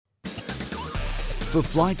For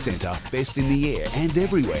Flight Centre, best in the air and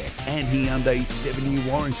everywhere, and Hyundai's 7-year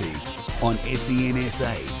warranty. On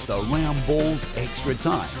SENSA, the round balls extra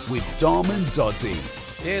time with Dom and Dodsey.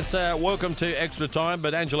 Yes, welcome to Extra Time,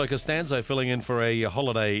 but Angelo Costanzo filling in for a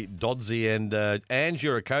holiday Dodsey. And Ange,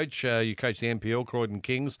 you're a coach. You coach the NPL, Croydon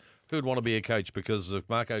Kings. Who would want to be a coach? Because of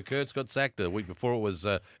Marco Kurtz got sacked. The week before it was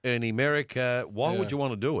Ernie Merrick. Why would you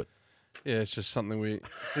want to do it? Yeah, it's just something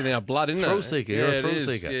it's in our blood, isn't Thrill it? seeker, you're a thrill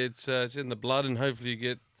seeker. Yeah, it's in the blood, and hopefully you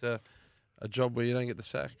get a job where you don't get the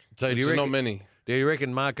sack. So There's not many. Do you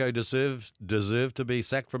reckon Marco deserved to be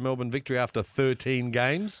sacked from Melbourne Victory after 13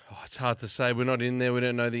 games? Oh, it's hard to say. We're not in there. We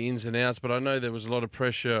don't know the ins and outs, but I know there was a lot of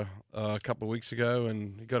pressure a couple of weeks ago,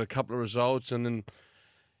 and he got a couple of results, and then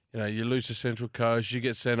you lose the Central Coast, you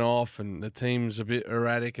get sent off, and the team's a bit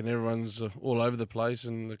erratic, and everyone's all over the place,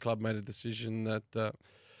 and the club made a decision that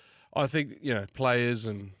I think, players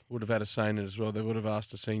and would have had a say in it as well. They would have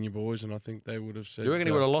asked the senior boys, and I think they would have said... Do you reckon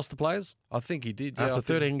he would have lost the players? I think he did. After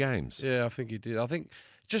 13 games? Yeah, I think he did. I think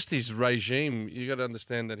just his regime, you got to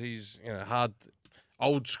understand that he's hard,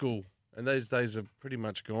 old school, and those days are pretty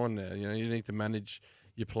much gone now. You need to manage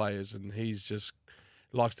your players, and he's just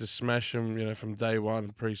likes to smash them, from day one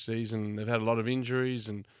in pre-season. They've had a lot of injuries,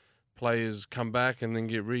 and players come back and then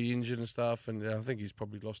get re-injured and stuff, and I think he's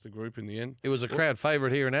probably lost the group in the end. It was a crowd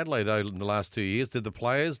favourite here in Adelaide in the last 2 years. Did the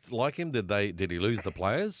players like him? Did he lose the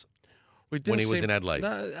players when he was in Adelaide?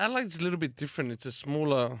 No, Adelaide's a little bit different. It's a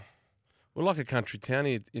smaller, we're like a country town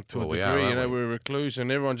here to a degree. We're a recluse,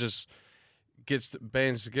 and everyone just gets the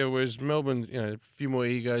bands together. Whereas Melbourne, a few more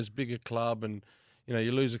egos, bigger club, and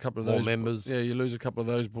you lose a couple of those more members. Yeah, you lose a couple of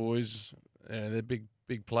those boys. They're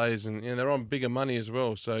big players, and they're on bigger money as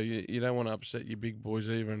well. So you don't want to upset your big boys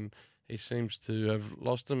either. And he seems to have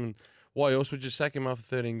lost them. And why else would you sack him after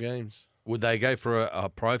 13 games? Would they go for a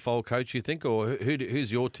profile coach, you think, or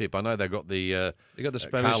who's your tip? I know they got the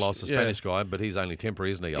Spanish Carlos, the Spanish guy, but he's only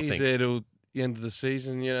temporary, isn't he? He's there till the end of the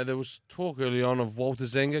season. There was talk early on of Walter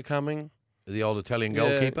Zenga coming. The old Italian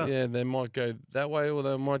goalkeeper? Yeah, they might go that way, or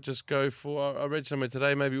they might just go for... I read somewhere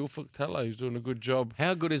today, maybe Ufuk Talay, who's doing a good job.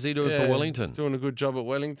 How good is he doing for Wellington? He's doing a good job at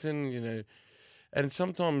Wellington, And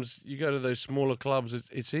sometimes you go to those smaller clubs,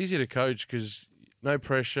 it's easy to coach because no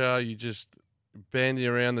pressure, you just bandy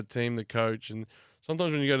around the team, the coach. And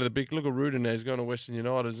sometimes when you go to the big... Look at Rudin now, he's going to Western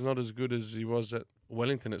United. It's not as good as he was at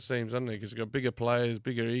Wellington, it seems, doesn't it? Because he's got bigger players,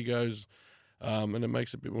 bigger egos, and it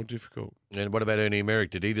makes it a bit more difficult. And what about Ernie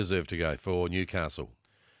Merrick? Did he deserve to go for Newcastle?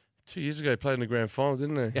 2 years ago, he played in the grand final,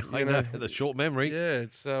 didn't he? Yeah, I know. The short memory. Yeah,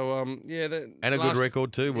 so, and a good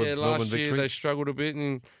record, too, with Melbourne last Victory. Year they struggled a bit,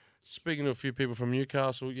 and speaking to a few people from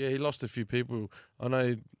Newcastle, he lost a few people. I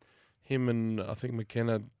know him and, I think,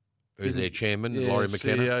 McKenna. Who's their chairman, Laurie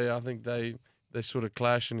McKenna? Yeah, I think they sort of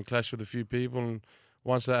clash, and he clashed with a few people, and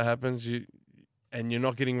once that happens, you're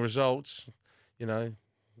not getting results, the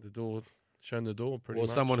door... shown the door pretty much.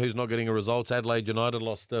 Well, someone who's not getting a result, Adelaide United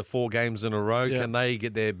lost 4 games in a row. Yeah. Can they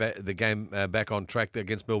get the game back on track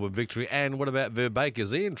against Melbourne Victory? And what about Verbeek? Is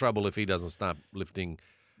he in trouble if he doesn't start lifting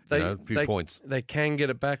a few points? They can get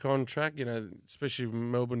it back on track, especially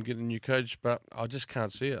Melbourne getting a new coach, but I just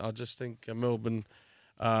can't see it. I just think Melbourne,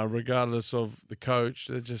 regardless of the coach,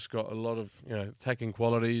 they've just got a lot of attacking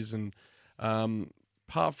qualities. And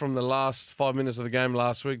apart from the last 5 minutes of the game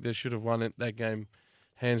last week, they should have won that game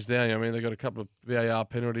hands down. I mean, they got a couple of VAR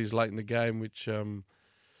penalties late in the game, which, and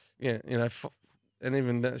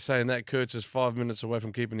even saying that, Kurtz is 5 minutes away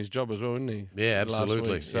from keeping his job as well, isn't he? Yeah,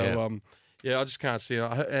 absolutely. So, I just can't see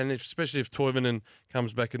it. And especially if Toivonen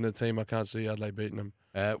comes back in the team, I can't see Adelaide beating them.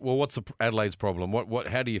 Well, what's Adelaide's problem?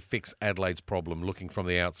 How do you fix Adelaide's problem looking from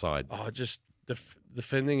the outside? Oh, just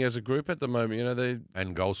defending as a group at the moment.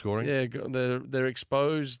 And goal scoring? Yeah, they're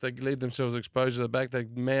exposed. They leave themselves exposed to the back. They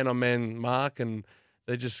man-on-man mark, and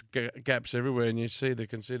they just gaps everywhere, and you see they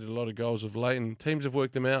conceded a lot of goals of late, and teams have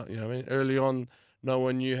worked them out. Early on, no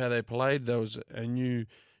one knew how they played. There was a new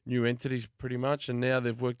entity pretty much, and now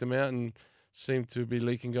they've worked them out and seem to be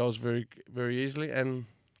leaking goals very, very easily, and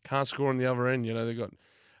can't score on the other end. They've got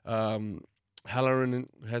Halloran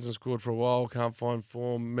hasn't scored for a while, can't find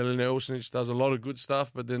form. Milan Elsnich does a lot of good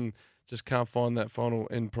stuff, but then just can't find that final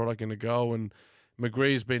end product in a goal. And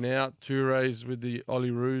McGree's been out, Touré's with the Ollie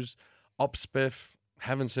Roos, Opspeth.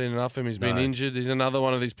 Haven't seen enough of him. He's been injured. He's another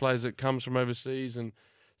one of these players that comes from overseas, and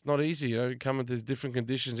it's not easy, coming to different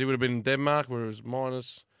conditions. He would have been in Denmark where it was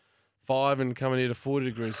 -5 and coming here to 40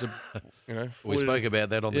 degrees. So, 40 we spoke about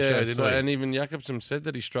that on the show, didn't we? And even Jakobsen said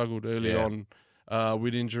that he struggled early on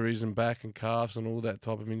with injuries and back and calves and all that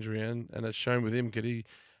type of injury, and it's shown with him because he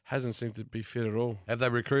hasn't seemed to be fit at all. Have they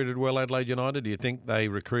recruited well, Adelaide United? Do you think they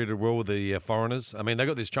recruited well with the foreigners? I mean, they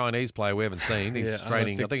got this Chinese player we haven't seen. He's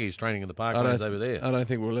training. I think he's training in the parklands over there. I don't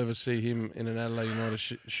think we'll ever see him in an Adelaide United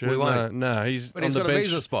shirt. We won't. No, he's But on he's the got bench. a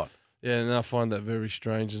visa spot. Yeah, and I find that very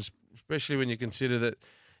strange, and especially when you consider that,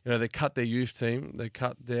 they cut their youth team, they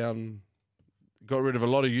got rid of a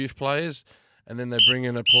lot of youth players, and then they bring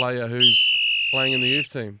in a player who's playing in the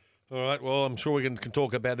youth team. All right, well, I'm sure we can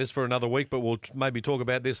talk about this for another week, but we'll maybe talk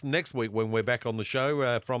about this next week when we're back on the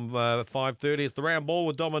show from 5:30. It's the Round Ball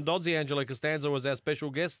with Dom and Dodsey. Angelo Costanzo was our special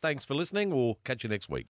guest. Thanks for listening. We'll catch you next week.